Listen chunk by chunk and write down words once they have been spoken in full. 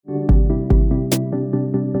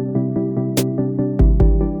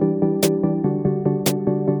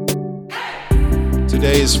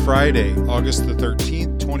Today is Friday, August the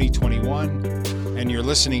 13th, 2021, and you're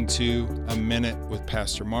listening to A Minute with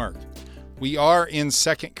Pastor Mark. We are in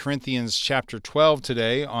 2 Corinthians chapter 12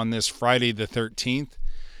 today on this Friday the 13th.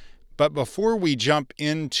 But before we jump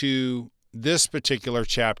into this particular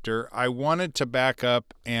chapter, I wanted to back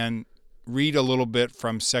up and read a little bit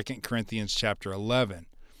from 2 Corinthians chapter 11.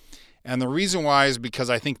 And the reason why is because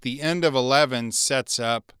I think the end of 11 sets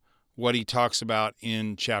up what he talks about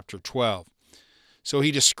in chapter 12. So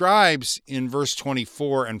he describes in verse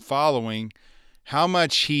 24 and following how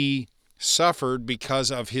much he suffered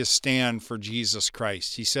because of his stand for Jesus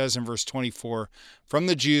Christ. He says in verse 24, "From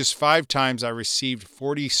the Jews 5 times I received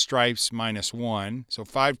 40 stripes minus 1. So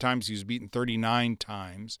 5 times he was beaten 39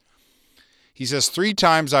 times. He says, 3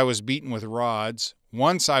 times I was beaten with rods.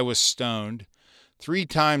 Once I was stoned. 3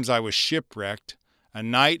 times I was shipwrecked. A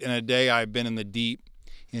night and a day I have been in the deep.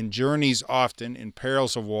 In journeys often, in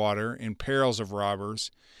perils of water, in perils of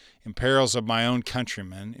robbers, in perils of my own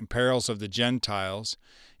countrymen, in perils of the Gentiles,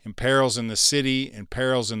 in perils in the city, in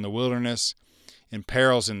perils in the wilderness, in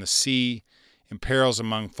perils in the sea, in perils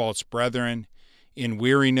among false brethren, in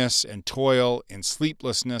weariness and toil, in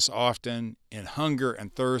sleeplessness often, in hunger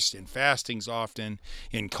and thirst, in fastings often,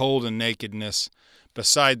 in cold and nakedness.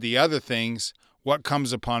 Beside the other things, what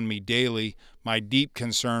comes upon me daily, my deep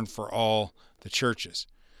concern for all the churches."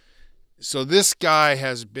 So this guy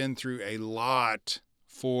has been through a lot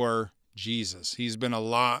for Jesus. He's been a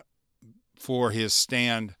lot for his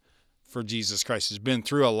stand for Jesus Christ. He's been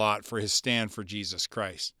through a lot for his stand for Jesus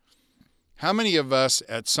Christ. How many of us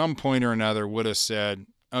at some point or another would have said,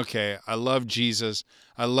 okay, I love Jesus,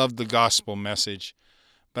 I love the gospel message,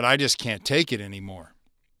 but I just can't take it anymore.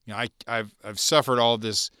 You know, I've suffered all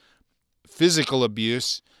this physical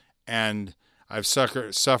abuse, and I've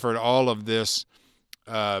suffered all of this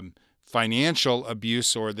financial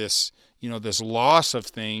abuse, or this loss of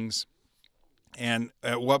things. And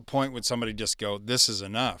at what point would somebody just go, this is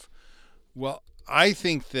enough? Well, I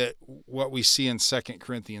think that what we see in 2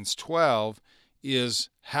 Corinthians 12 is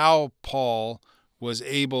how Paul was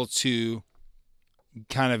able to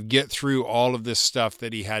kind of get through all of this stuff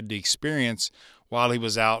that he had to experience while he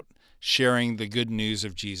was out sharing the good news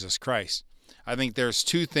of Jesus Christ. I think there's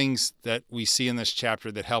 2 things that we see in this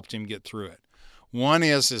chapter that helped him get through it. One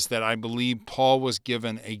is that I believe Paul was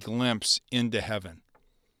given a glimpse into heaven.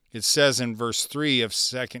 It says in verse 3 of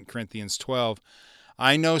 2 Corinthians 12,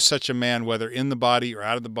 "I know such a man, whether in the body or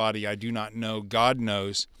out of the body, I do not know. God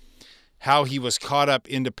knows, how he was caught up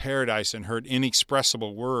into paradise and heard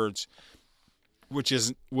inexpressible words, which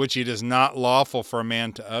it is not lawful for a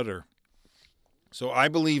man to utter." So I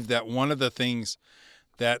believe that one of the things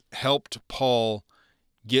that helped Paul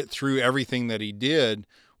get through everything that he did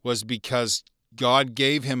was because God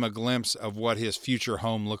gave him a glimpse of what his future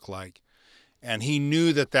home looked like. And he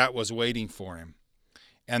knew that that was waiting for him.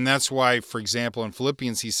 And that's why, for example, in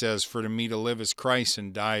Philippians, he says, "For to me to live is Christ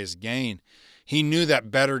and die is gain." He knew that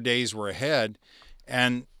better days were ahead.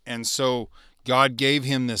 And so God gave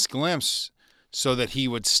him this glimpse so that he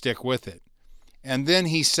would stick with it. And then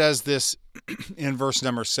he says this in verse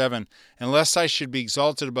number 7, "Unless I should be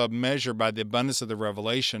exalted above measure by the abundance of the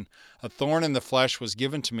revelation, a thorn in the flesh was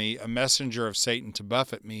given to me, a messenger of Satan to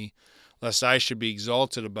buffet me, lest I should be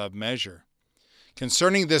exalted above measure.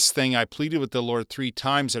 Concerning this thing I pleaded with the Lord 3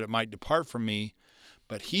 times that it might depart from me.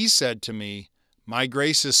 But he said to me, My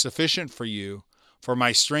grace is sufficient for you, for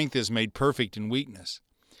my strength is made perfect in weakness.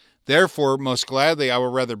 Therefore, most gladly I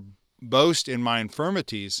will rather boast in my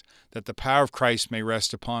infirmities, that the power of Christ may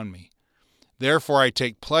rest upon me. Therefore I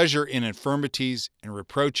take pleasure in infirmities, in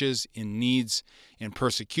reproaches, in needs, in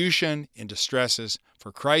persecution, in distresses,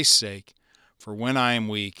 for Christ's sake. For when I am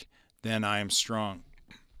weak, then I am strong."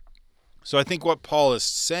 So I think what Paul is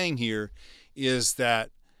saying here is that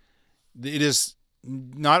it is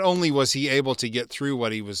not only was he able to get through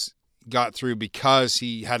what he got through because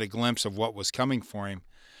he had a glimpse of what was coming for him,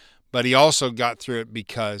 but he also got through it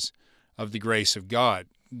because of the grace of God,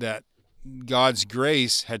 that God's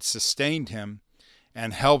grace had sustained him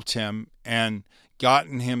and helped him and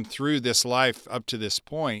gotten him through this life up to this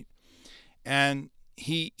point. And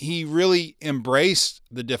he really embraced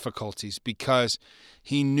the difficulties because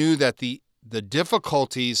he knew that the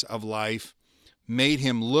difficulties of life made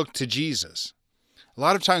him look to Jesus. A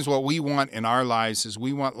lot of times what we want in our lives is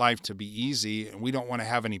we want life to be easy and we don't want to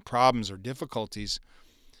have any problems or difficulties.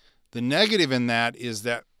 The negative in that is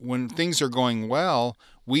that when things are going well,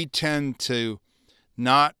 we tend to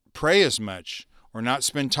not pray as much or not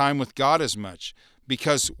spend time with God as much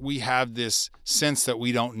because we have this sense that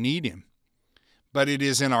we don't need him. But it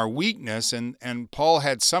is in our weakness, and Paul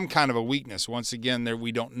had some kind of a weakness. Once again, there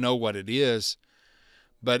we don't know what it is,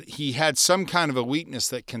 but he had some kind of a weakness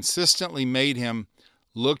that consistently made him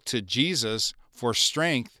look to Jesus for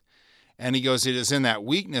strength. And he goes, it is in that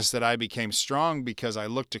weakness that I became strong, because I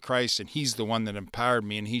looked to Christ and he's the one that empowered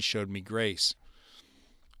me and he showed me grace.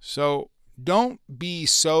 So don't be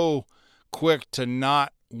so quick to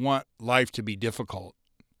not want life to be difficult.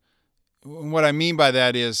 What I mean by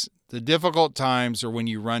that is the difficult times are when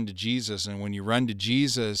you run to Jesus, and when you run to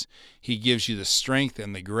Jesus, he gives you the strength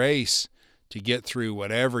and the grace to get through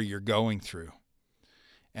whatever you're going through.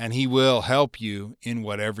 And he will help you in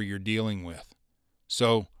whatever you're dealing with.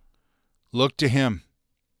 So look to him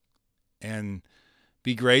and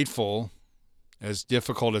be grateful, as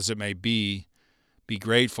difficult as it may be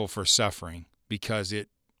grateful for suffering, because it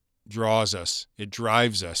draws us, it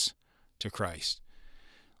drives us to Christ.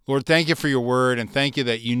 Lord, thank you for your word, and thank you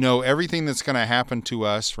that you know everything that's going to happen to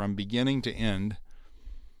us from beginning to end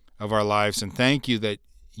of our lives. And thank you that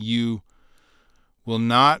you will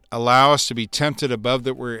not allow us to be tempted above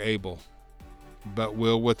that we're able, but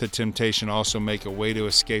will with the temptation also make a way to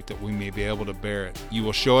escape, that we may be able to bear it. You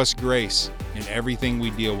will show us grace in everything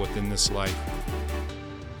we deal with in this life.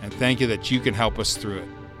 And thank you that you can help us through it.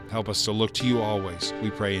 Help us to look to you always. We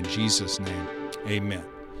pray in Jesus' name. Amen.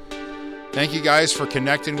 Thank you guys for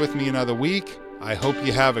connecting with me another week. I hope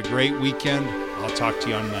you have a great weekend. I'll talk to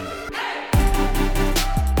you on Monday.